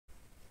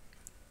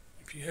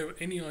if you have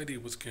any idea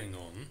what's going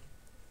on,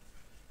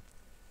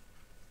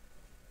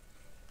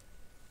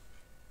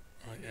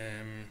 I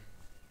am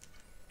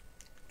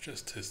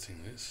just testing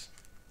this.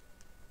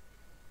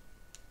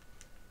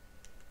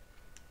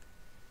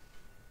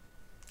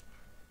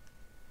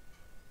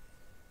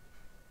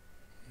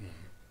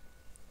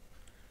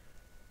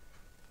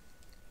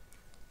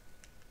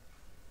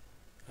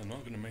 I'm not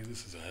going to make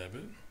this as a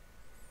habit.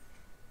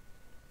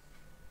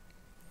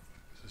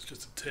 This is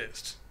just a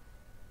test.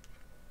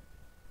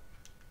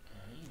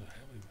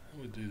 How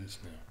do we do this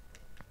now?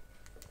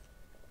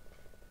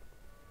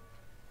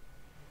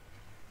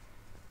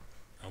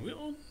 Are we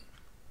on?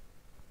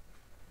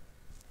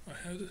 I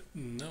have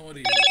no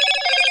idea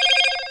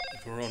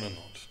if we're on or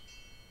not.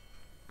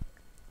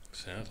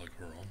 Sounds like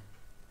we're on.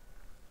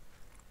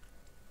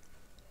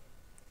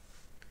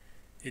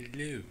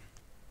 Hello.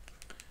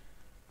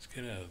 Let's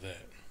get out of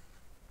that.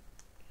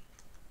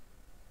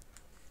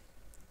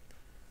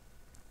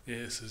 Yeah,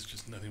 this is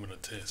just nothing but a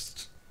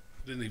test.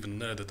 I didn't even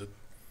know that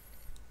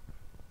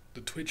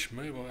the Twitch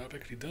mobile app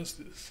actually does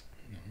this.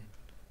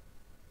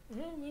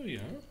 Oh, there we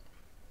are.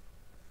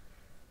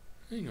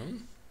 Hang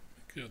on.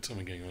 Got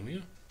something going on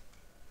here.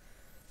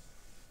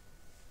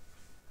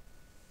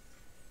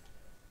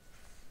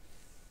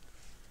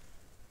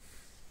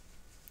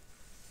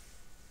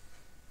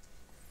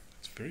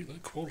 It's very low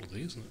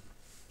quality, isn't it?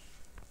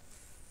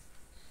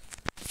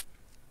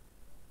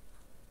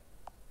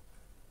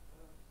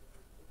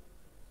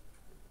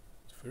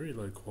 It's very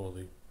low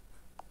quality.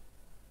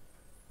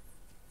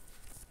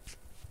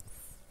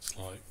 It's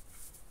like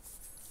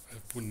I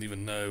wouldn't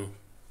even know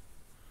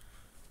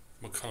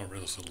what kind of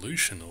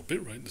resolution or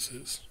bitrate this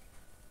is.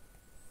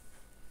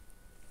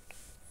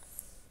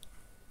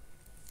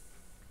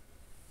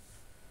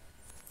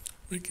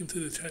 Welcome to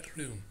the chat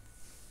room.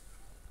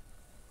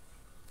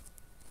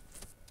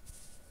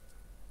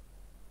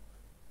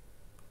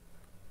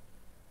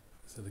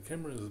 So the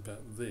camera is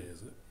about there,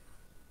 is it?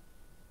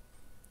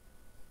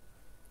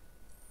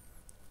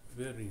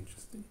 Very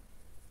interesting.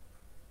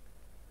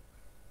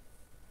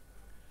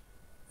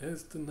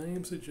 As the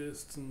name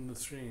suggests in the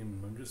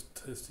stream, I'm just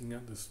testing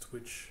out this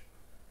Twitch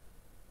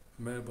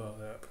mobile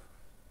app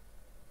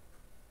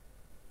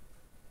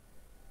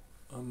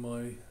on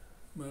my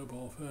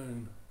mobile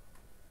phone.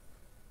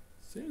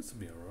 Seems to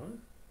be alright.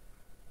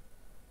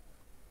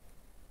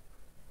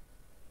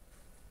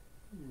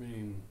 I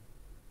mean,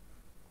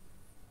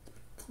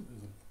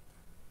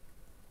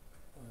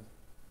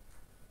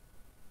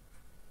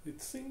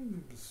 it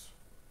seems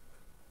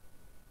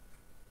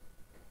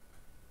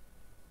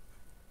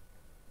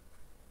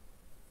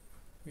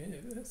yeah,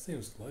 that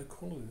seems low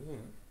quality, doesn't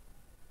it?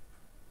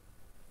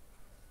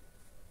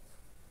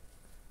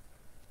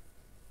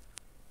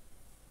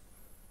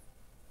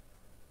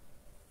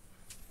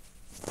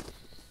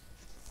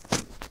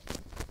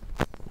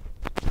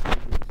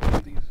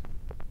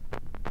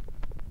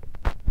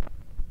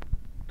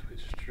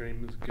 Twitch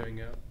streamers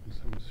going out on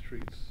some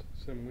streets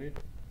somewhere.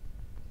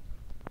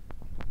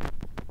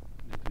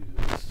 Do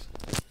this.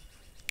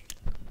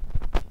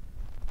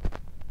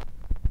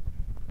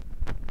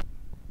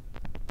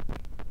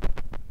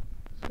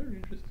 It's very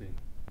interesting.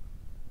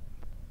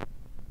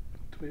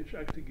 Twitch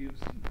actually gives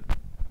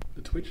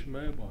the Twitch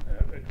mobile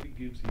app actually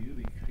gives you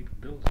the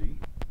capability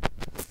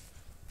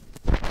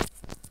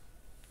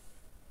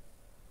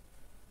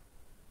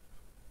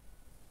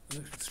of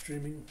actually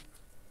streaming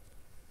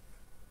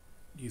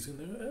using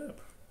their app.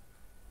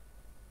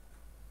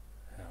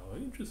 How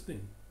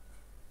interesting.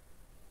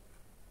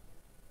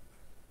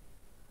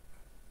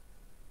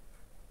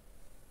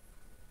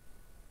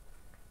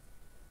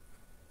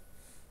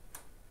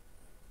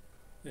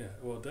 Yeah,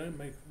 well,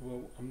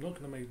 I'm not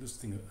going to make this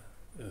thing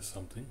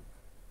something.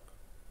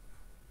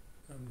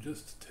 I'm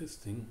just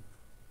testing.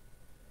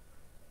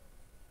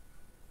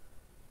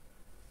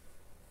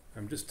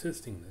 I'm just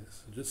testing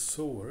this. I just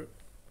saw it.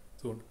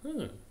 Thought,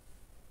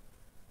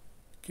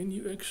 can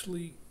you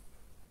actually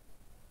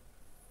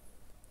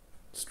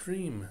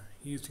stream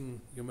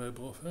using your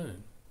mobile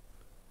phone?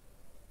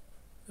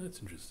 That's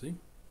interesting.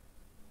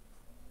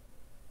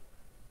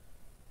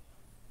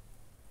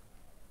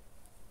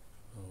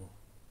 Oh.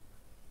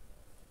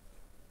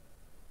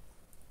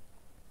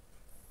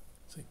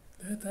 See,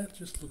 that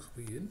just looks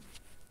weird.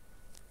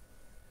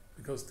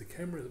 Because the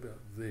camera is about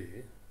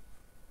there.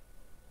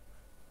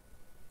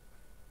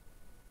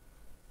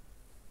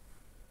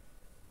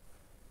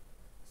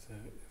 So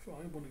if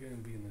I want to go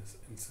and be in this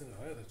center,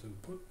 I have to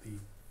put the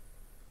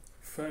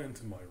phone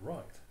to my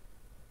right,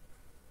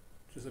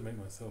 just to make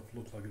myself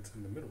look like it's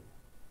in the middle.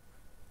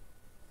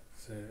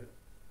 So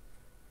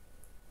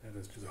now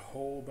there's just a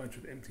whole bunch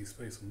of empty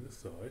space on this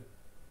side.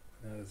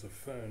 Now there's a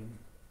phone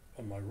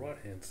on my right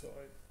hand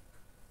side,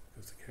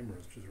 because the camera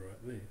is just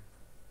right there.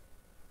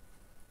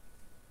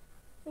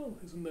 Oh,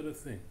 isn't that a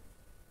thing?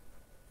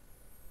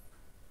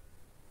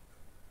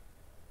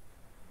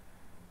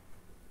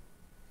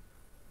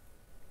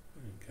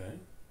 Okay.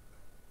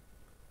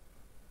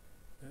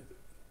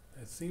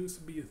 That seems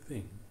to be a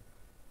thing.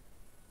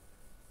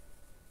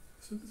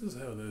 So this is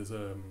how those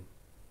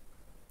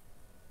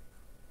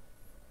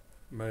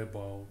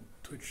mobile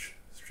Twitch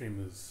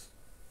streamers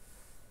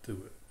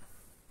do it.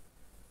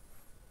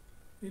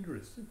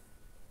 Interesting.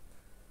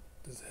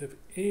 Does it have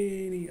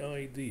any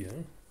idea?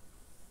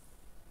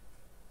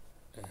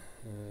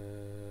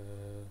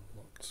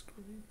 Lock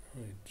screen,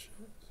 hide chat.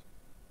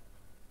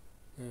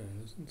 No,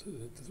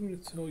 it doesn't really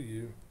tell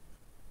you.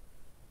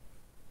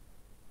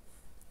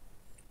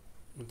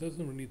 It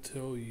doesn't really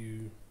tell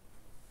you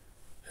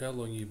how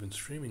long you've been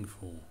streaming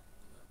for.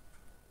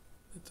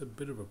 That's a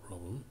bit of a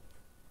problem.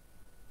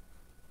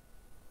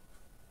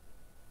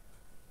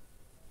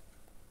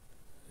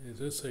 It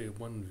does say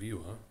one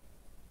viewer.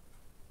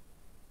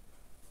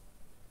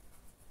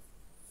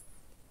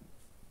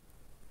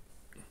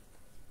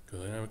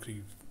 Because I am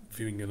actually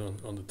viewing it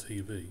on the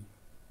TV.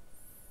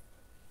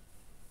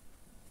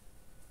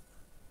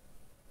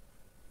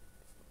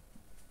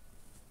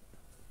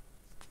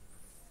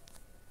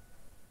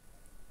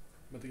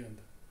 But again,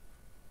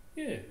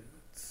 yeah,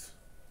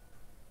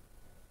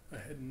 I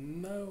had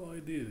no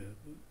idea that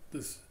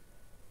this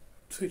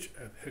Twitch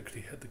app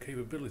actually had the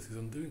capabilities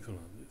on doing something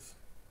like this.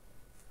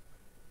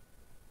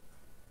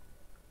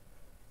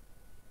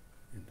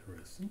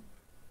 Interesting.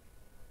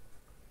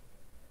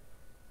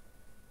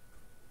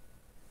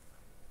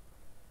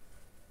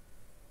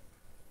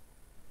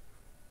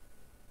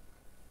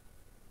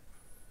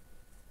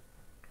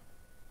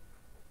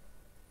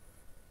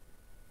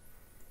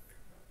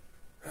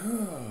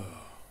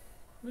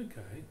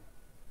 Okay.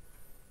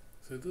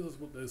 So this is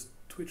what those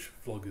Twitch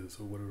vloggers,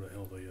 or whatever the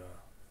hell they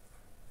are,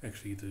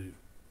 actually do.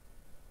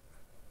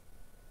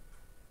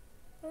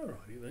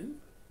 Alrighty then.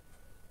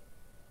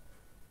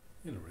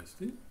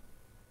 Interesting.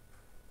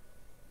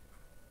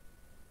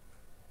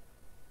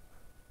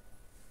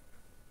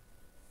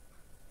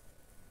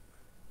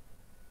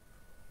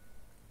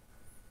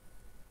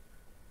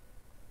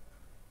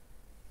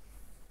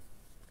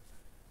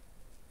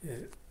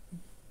 Yeah,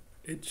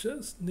 it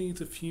just needs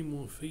a few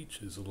more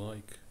features,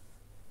 like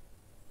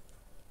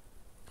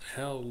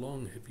how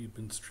long have you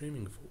been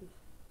streaming for?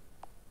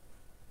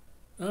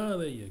 Ah,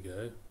 there you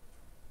go.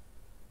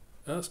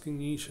 Asking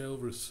ye shall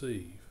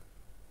receive.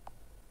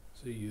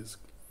 So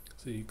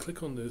you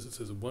click on this, it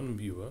says one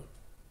viewer.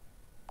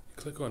 You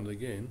click on it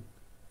again,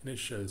 and it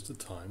shows the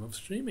time of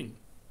streaming.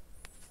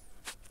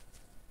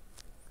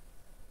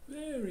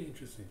 Very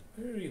interesting,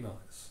 very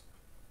nice.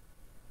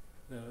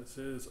 Now it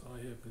says I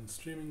have been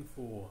streaming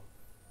for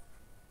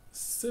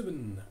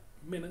 7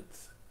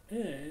 minutes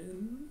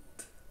and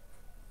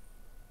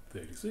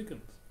 30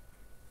 seconds.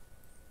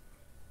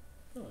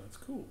 Oh, that's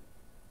cool.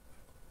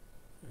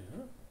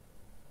 Yeah.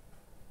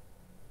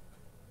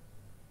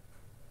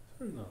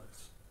 Very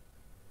nice.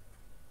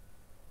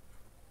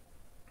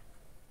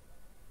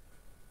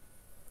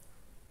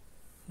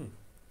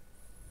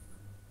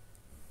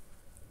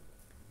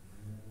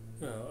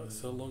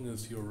 So long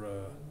as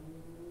your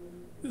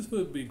this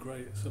would be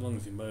great so long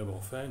as your mobile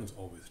phone is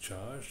always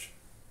charged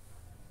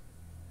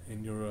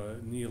and you're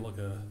near like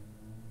a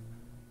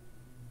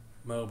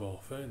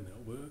mobile phone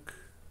network.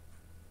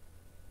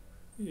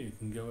 Yeah, you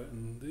can go out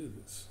and do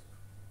this.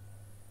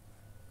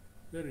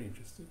 Very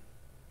interesting.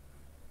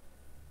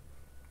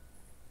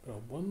 I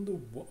wonder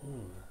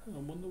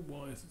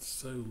why is it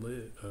so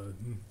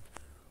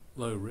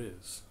low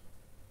res.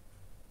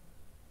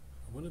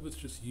 I wonder if it's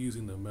just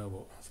using the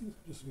mobile. I think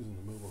it's just using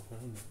the mobile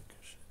phone network.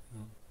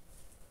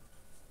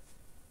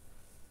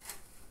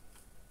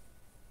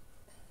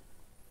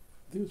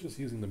 I think it's just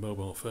using the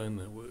mobile phone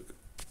network.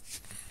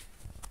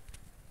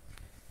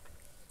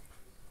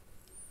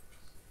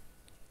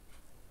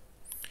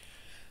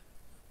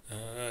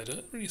 I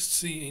don't really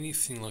see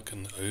anything like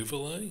an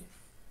overlay.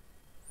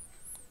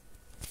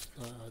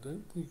 I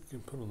don't think you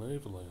can put an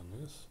overlay on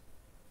this.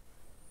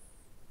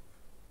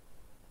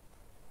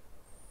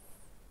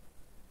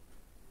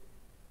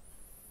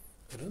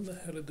 I don't know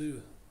how to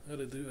do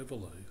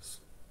overlays.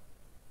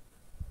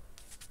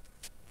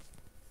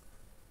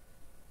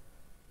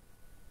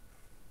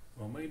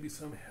 Well, maybe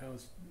somehow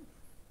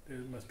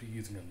it must be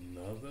using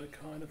another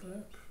kind of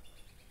app.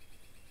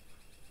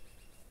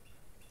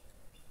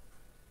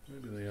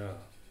 Maybe they are.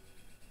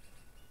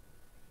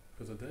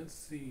 Because I don't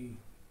see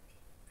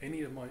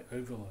any of my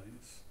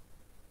overlays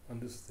on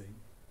this thing.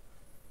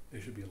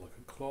 There should be like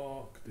a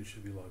clock, there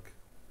should be like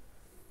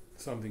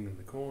something in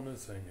the corner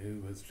saying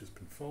who has just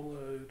been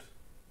followed.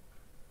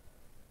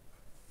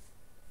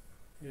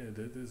 Yeah,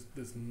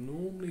 there's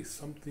normally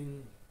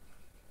something,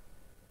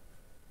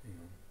 hang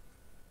on,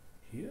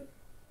 here?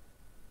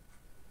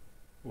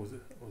 Or was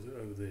it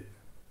over there?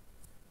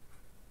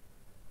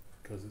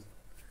 Because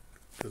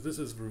this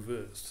is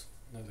reversed.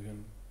 Now I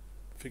can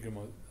figure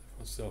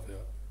myself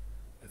out.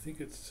 I think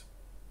it's,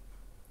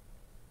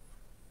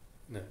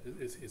 no,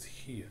 it's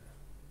here.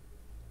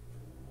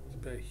 It's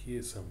about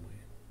here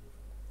somewhere.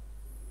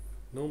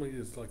 Normally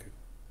it's like a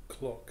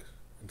clock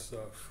and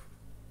stuff.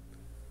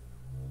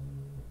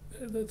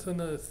 That's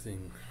another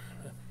thing.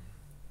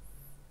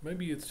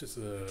 Maybe it's just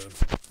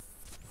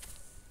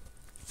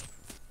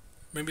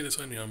maybe that's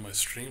only on my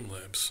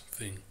Streamlabs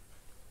thing.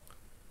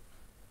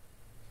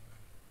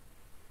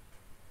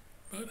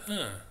 But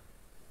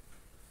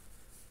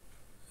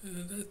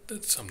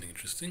That's something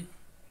interesting.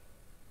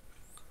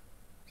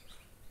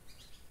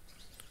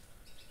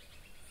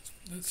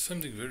 That's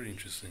something very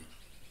interesting.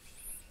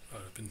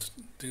 I've been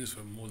doing this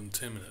for more than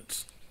 10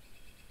 minutes.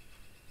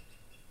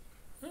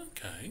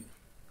 Okay.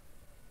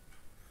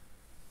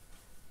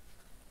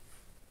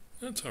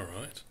 That's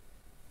alright.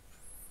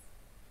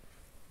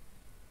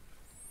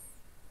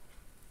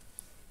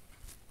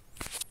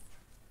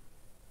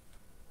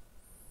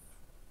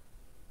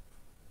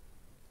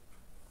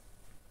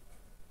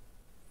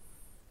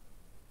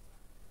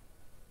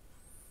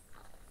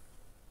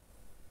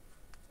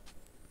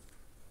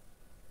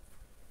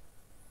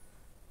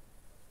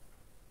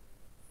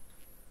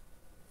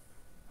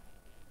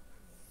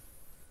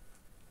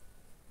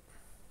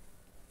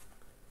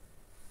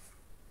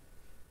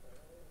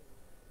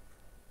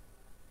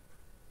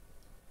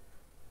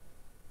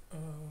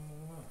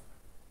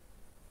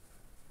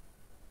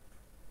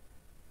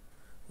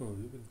 Oh,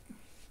 yeah,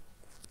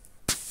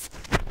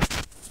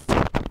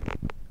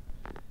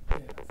 I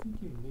think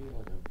you need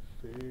like a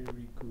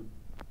very good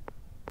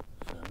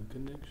phone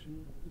connection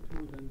if you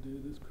were going to do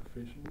this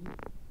professionally.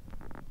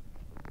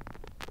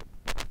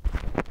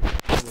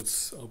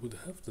 I would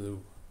have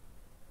to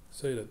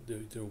say that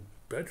the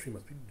battery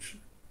must be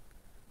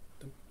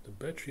the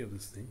battery of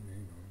this thing.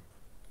 Hang on,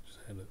 I just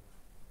had it.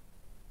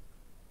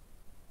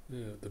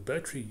 Yeah, the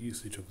battery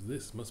usage of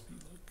this must be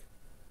like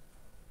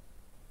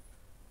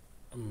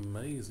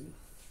amazing.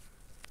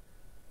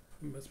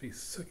 It must be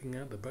sucking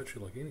out the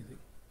battery like anything.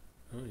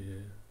 Oh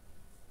yeah.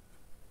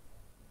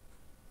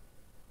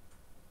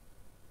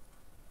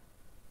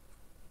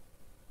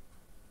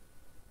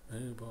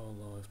 Mobile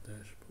live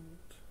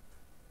dashboard.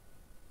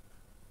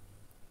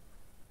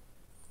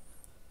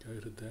 Go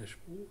to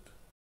dashboard.